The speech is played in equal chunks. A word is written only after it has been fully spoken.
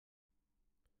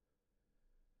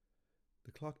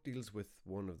clock deals with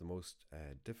one of the most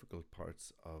difficult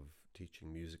parts of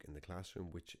teaching music in the classroom,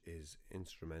 which is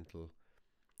instrumental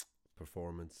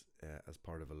performance as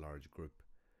part of a large group.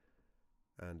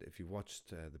 And if you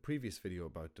watched the previous video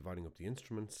about dividing up the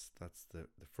instruments, that's the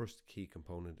first key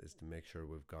component, is to make sure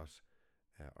we've got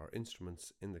our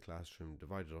instruments in the classroom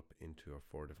divided up into our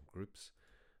 4 different groups.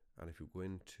 And if you go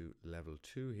into level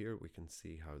 2 here, we can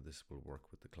see how this will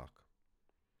work with the clock.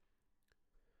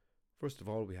 First of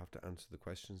all, we have to answer the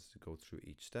questions to go through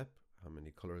each step. How many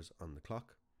colors on the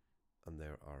clock? And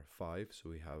there are 5.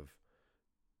 So we have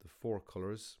the 4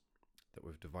 colors that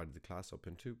we've divided the class up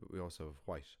into, but we also have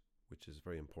white, which is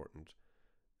very important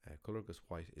color, because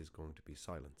white is going to be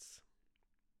silence.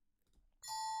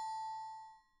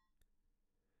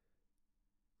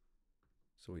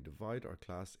 So we divide our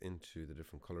class into the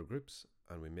different color groups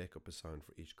and we make up a sound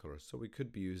for each color. So we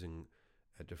could be using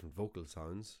different vocal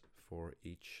sounds for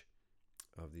each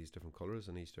of these different colors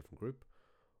in each different group,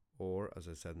 or as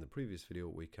I said in the previous video,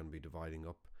 we can be dividing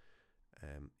up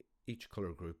each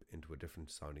color group into a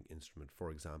different sounding instrument. For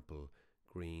example,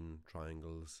 green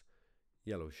triangles,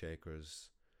 yellow shakers,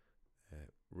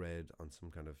 red on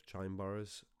some kind of chime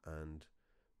bars, and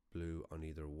blue on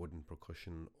either wooden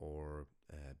percussion or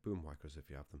boom whackers if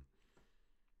you have them.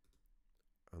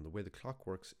 And the way the clock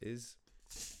works is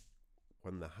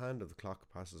when the hand of the clock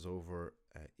passes over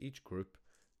each group,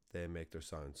 they make their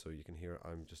sound. So you can hear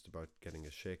I'm just about getting a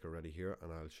shaker ready here,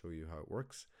 and I'll show you how it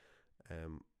works.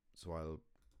 So I'll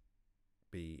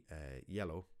be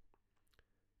yellow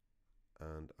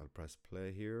and I'll press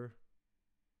play here.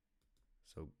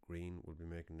 So green will be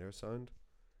making their sound,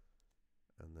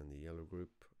 and then the yellow group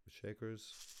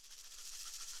shakers.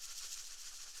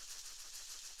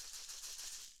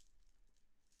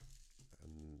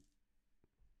 And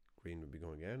green would be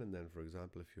going again, and then for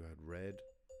example if you had red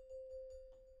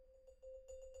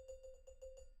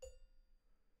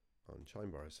on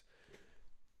chime bars.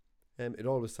 It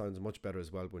always sounds much better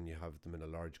as well when you have them in a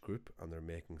large group and they're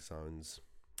making sounds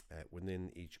within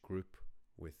each group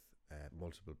with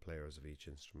multiple players of each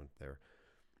instrument there.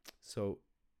 So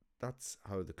that's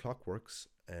how the clock works,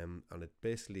 and it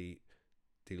basically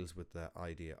deals with the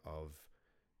idea of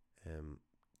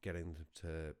getting them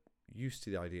to used to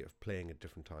the idea of playing at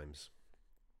different times,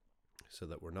 so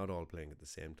that we're not all playing at the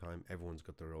same time. Everyone's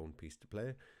got their own piece to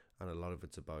play, and a lot of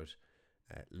it's about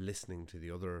listening to the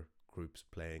other groups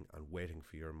playing and waiting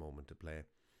for your moment to play.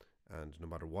 And no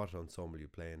matter what ensemble you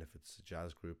play in, if it's a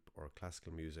jazz group or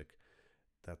classical music,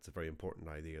 that's a very important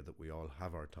idea, that we all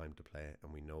have our time to play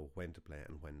and we know when to play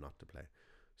and when not to play.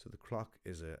 So the clock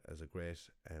is a great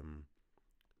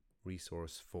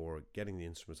resource for getting the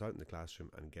instruments out in the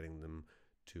classroom and getting them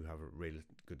to have a really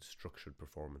good structured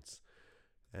performance.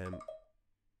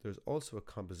 There's also a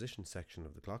composition section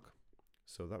of the clock.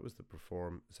 So that was the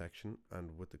perform section,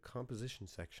 and with the composition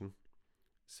section,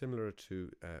 similar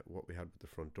to what we had with the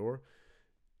front door,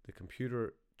 the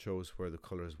computer chose where the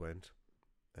colors went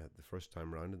the first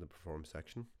time around in the perform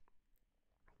section,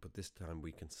 but this time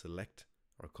we can select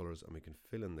our colors and we can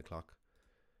fill in the clock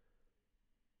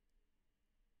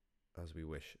as we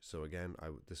wish. So again,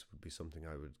 this would be something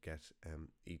I would get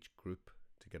each group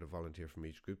to get a volunteer from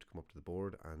each group to come up to the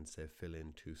board and say fill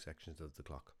in 2 sections of the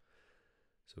clock.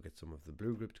 So get some of the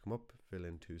blue group to come up, fill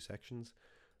in 2 sections.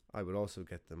 I would also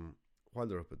get them, while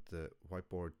they're up at the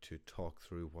whiteboard, to talk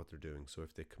through what they're doing. So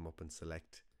if they come up and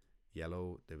select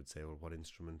yellow, they would say, well, what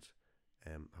instrument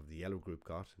have the yellow group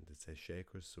got? And they'd say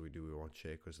shakers. So we want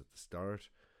shakers at the start.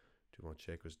 Do we want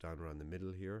shakers down around the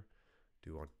middle here?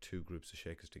 Do we want 2 groups of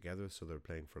shakers together so they're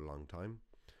playing for a long time?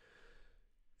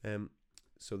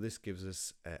 So this gives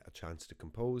us a chance to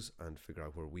compose and figure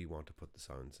out where we want to put the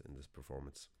sounds in this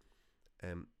performance.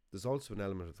 There's also an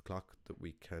element of the clock that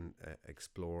we can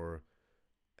explore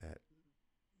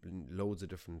loads of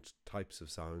different types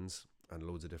of sounds and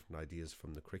loads of different ideas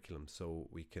from the curriculum. So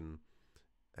we can,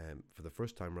 for the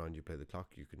first time around you play the clock,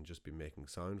 you can just be making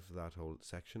sound for that whole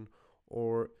section,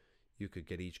 or you could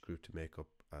get each group to make up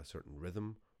a certain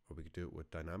rhythm, or we could do it with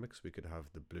dynamics. We could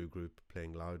have the blue group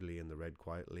playing loudly and the red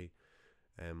quietly,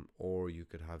 or you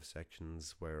could have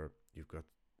sections where you've got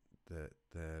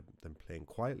them playing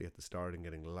quietly at the start and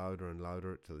getting louder and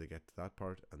louder till they get to that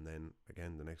part, and then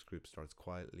again the next group starts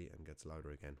quietly and gets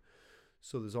louder again.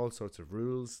 So there's all sorts of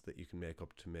rules that you can make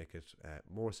up to make it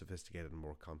more sophisticated and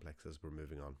more complex as we're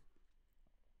moving on.